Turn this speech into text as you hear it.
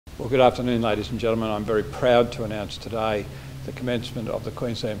Well, good afternoon, ladies and gentlemen. I'm very proud to announce today the commencement of the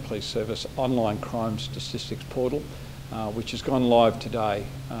Queensland Police Service online crime statistics portal, which has gone live today.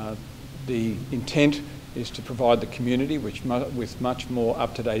 The intent is to provide the community with much more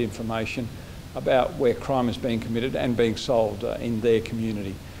up-to-date information about where crime is being committed and being solved in their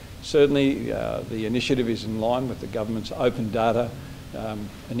community. Certainly, the initiative is in line with the government's open data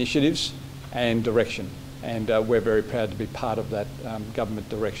initiatives and direction. And we're very proud to be part of that government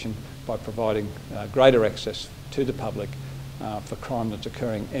direction by providing greater access to the public for crime that's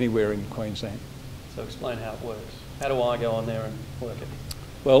occurring anywhere in Queensland. So explain how it works. How do I go on there and work it?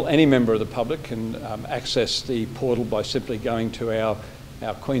 Well, any member of the public can access the portal by simply going to our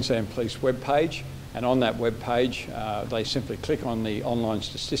Queensland Police webpage, and on that webpage they simply click on the online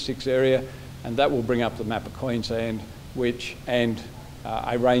statistics area, and that will bring up the map of Queensland and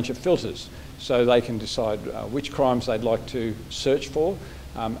a range of filters. So they can decide which crimes they'd like to search for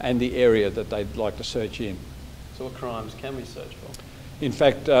and the area that they'd like to search in. So what crimes can we search for? In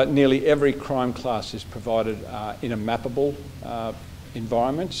fact, nearly every crime class is provided in a mappable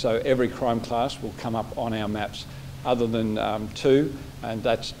environment, so every crime class will come up on our maps other than two, and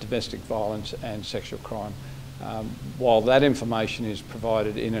that's domestic violence and sexual crime. While that information is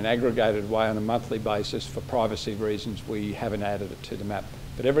provided in an aggregated way on a monthly basis, for privacy reasons we haven't added it to the map.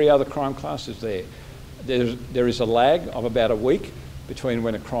 But every other crime class is there. There is a lag of about a week between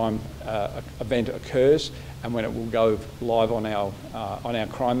when a crime event occurs and when it will go live on our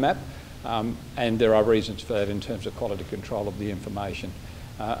crime map, and there are reasons for that in terms of quality control of the information.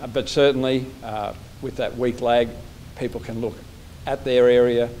 But certainly, with that week lag, people can look at their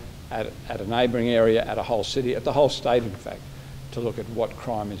area, at a neighbouring area, at a whole city, at the whole state, in fact, to look at what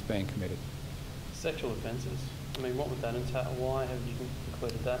crime is being committed. Sexual offences. I mean, what would that entail? Why have you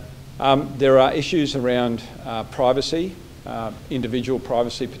included that? There are issues around privacy, individual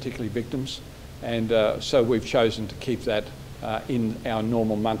privacy, particularly victims, and so we've chosen to keep that in our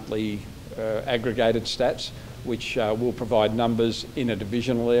normal monthly aggregated stats, which will provide numbers in a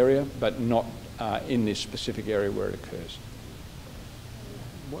divisional area, but not in this specific area where it occurs.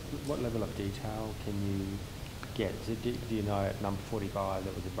 What level of detail can you get? Do you know at number 45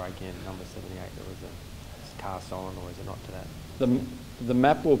 there was a break-in, at number 78 there was a car stolen, or is it not to that? The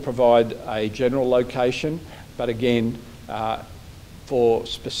map will provide a general location, but again, for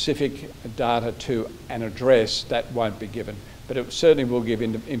specific data to an address, that won't be given. But it certainly will give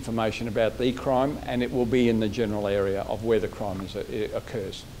information about the crime, and it will be in the general area of where the crime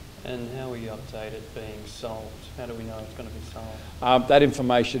occurs. And how will you update it being solved? How do we know it's going to be solved? That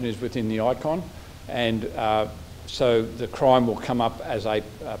information is within the icon, and so the crime will come up as a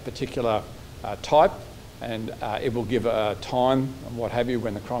particular type, and it will give a time and what have you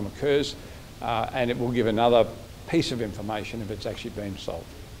when the crime occurs, and it will give another piece of information if it's actually been solved.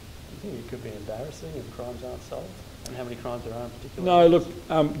 Do you think it could be embarrassing if crimes aren't solved? And how many crimes there are in particular? No,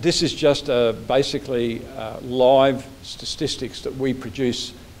 look, this is just basically live statistics that we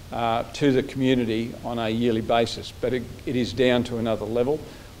produce to the community on a yearly basis, but it is down to another level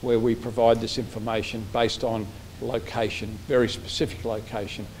where we provide this information based on location, very specific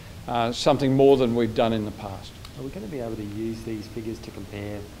location, something more than we've done in the past. Are we going to be able to use these figures to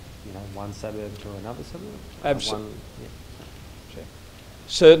compare, one suburb to another suburb? Absolutely.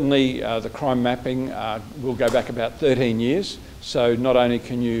 Certainly, the crime mapping will go back about 13 years, so not only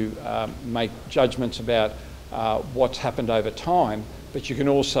can you make judgments about what's happened over time, but you can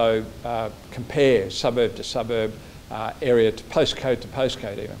also compare suburb to suburb, area to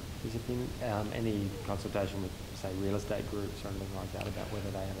postcode even. Has there been any consultation with, say, real estate groups or anything like that about whether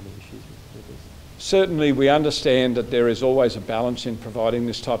they have any issues with this? Certainly, we understand that there is always a balance in providing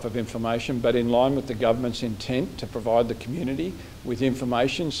this type of information, but in line with the government's intent to provide the community with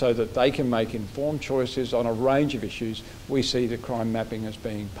information so that they can make informed choices on a range of issues, we see the crime mapping as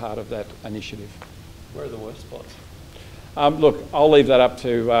being part of that initiative. Where are the worst spots? Look, I'll leave that up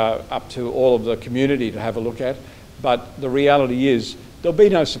to all of the community to have a look at, but the reality is there'll be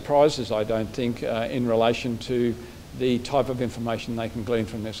no surprises, I don't think, in relation to the type of information they can glean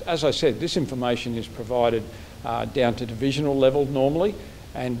from this. As I said, this information is provided down to divisional level normally,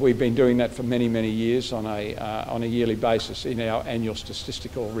 and we've been doing that for many, many years on a yearly basis in our annual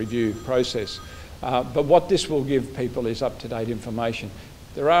statistical review process. But what this will give people is up-to-date information.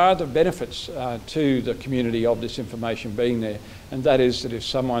 There are other benefits to the community of this information being there, and that is that if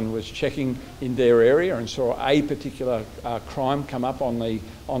someone was checking in their area and saw a particular crime come up on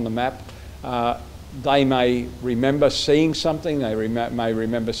the map, they may remember seeing something, they may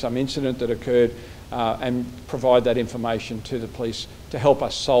remember some incident that occurred, and provide that information to the police to help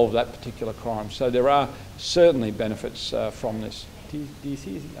us solve that particular crime. So there are certainly benefits from this. Do you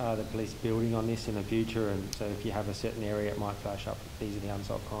see the police building on this in the future? And so if you have a certain area, it might flash up, these are the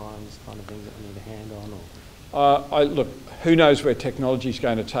unsolved crimes, kind of things that we need a hand on? Or? Look, who knows where technology is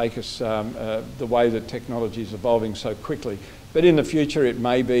going to take us, the way that technology is evolving so quickly. But in the future, it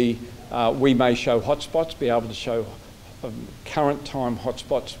may be, we may show hotspots, be able to show current time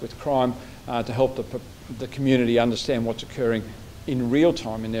hotspots with crime to help the community understand what's occurring in real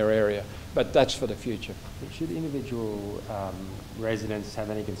time in their area. But that's for the future. Should individual residents have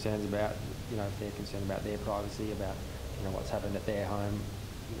any concerns about, if they're concerned about their privacy, about, what's happened at their home,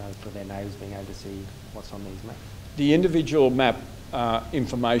 for their neighbours being able to see what's on these maps? The individual map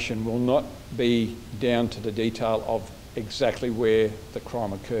information will not be down to the detail of exactly where the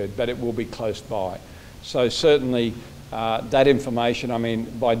crime occurred, but it will be close by. So certainly that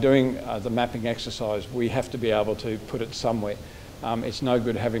information, by doing the mapping exercise, we have to be able to put it somewhere. It's no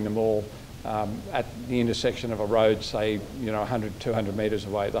good having them all at the intersection of a road, say, 100, 200 metres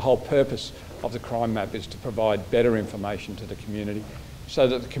away. The whole purpose of the crime map is to provide better information to the community so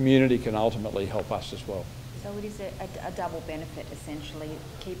that the community can ultimately help us as well. So it is a double benefit, essentially,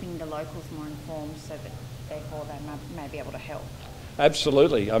 keeping the locals more informed so that therefore they may be able to help.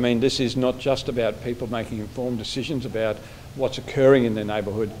 Absolutely. This is not just about people making informed decisions about what's occurring in their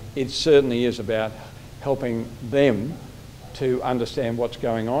neighbourhood. It certainly is about helping them to understand what's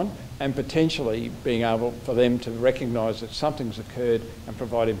going on and potentially being able for them to recognise that something's occurred and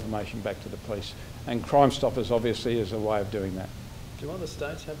provide information back to the police. And Crime Stoppers obviously is a way of doing that. Do other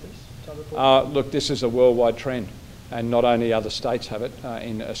states have this type of problem? Look, this is a worldwide trend, and not only other states have it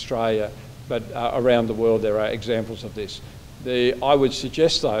in Australia, but around the world there are examples of this. I would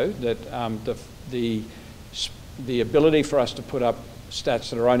suggest though that the ability for us to put up stats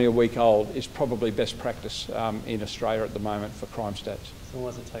that are only a week old is probably best practice in Australia at the moment for crime stats. So why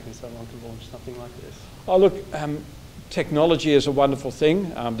is it taking so long to launch something like this? Oh look, technology is a wonderful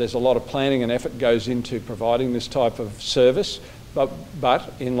thing. There's a lot of planning and effort goes into providing this type of service, but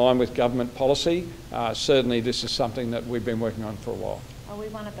in line with government policy, certainly this is something that we've been working on for a while. Are we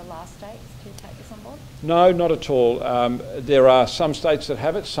one of the last states to take this on board? No, not at all. There are some states that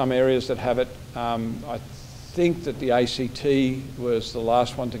have it, some areas that have it. I think that the ACT was the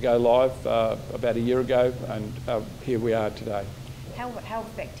last one to go live about a year ago, and here we are today. How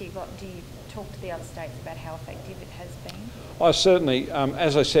effective? Do you talk to the other states about how effective it has been? Oh, certainly.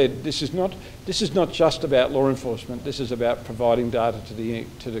 As I said, this is not just about law enforcement. This is about providing data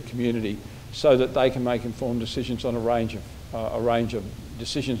to the community so that they can make informed decisions on a range of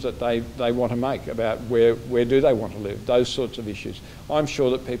decisions that they want to make about where do they want to live, those sorts of issues. I'm sure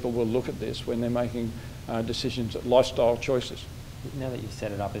that people will look at this when they're making decisions, lifestyle choices. Now that you've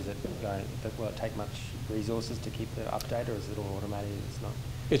set it up, will it take much resources to keep it updated, or is it all automated? It's not.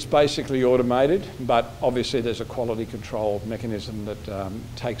 It's basically automated, but obviously there's a quality control mechanism that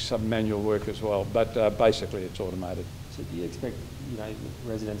takes some manual work as well. But basically, it's automated. So do you expect,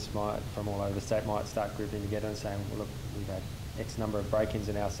 residents from all over the state might start grouping together and saying, well, look, we've had X number of break-ins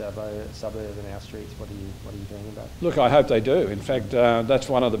in our suburb and our streets. What are you doing about it? Look, I hope they do. In fact, that's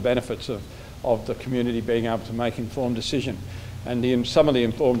one of the benefits of the community being able to make informed decision, and some of the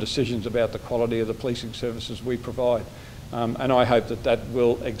informed decisions about the quality of the policing services we provide. And I hope that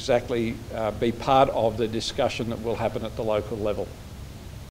will exactly be part of the discussion that will happen at the local level.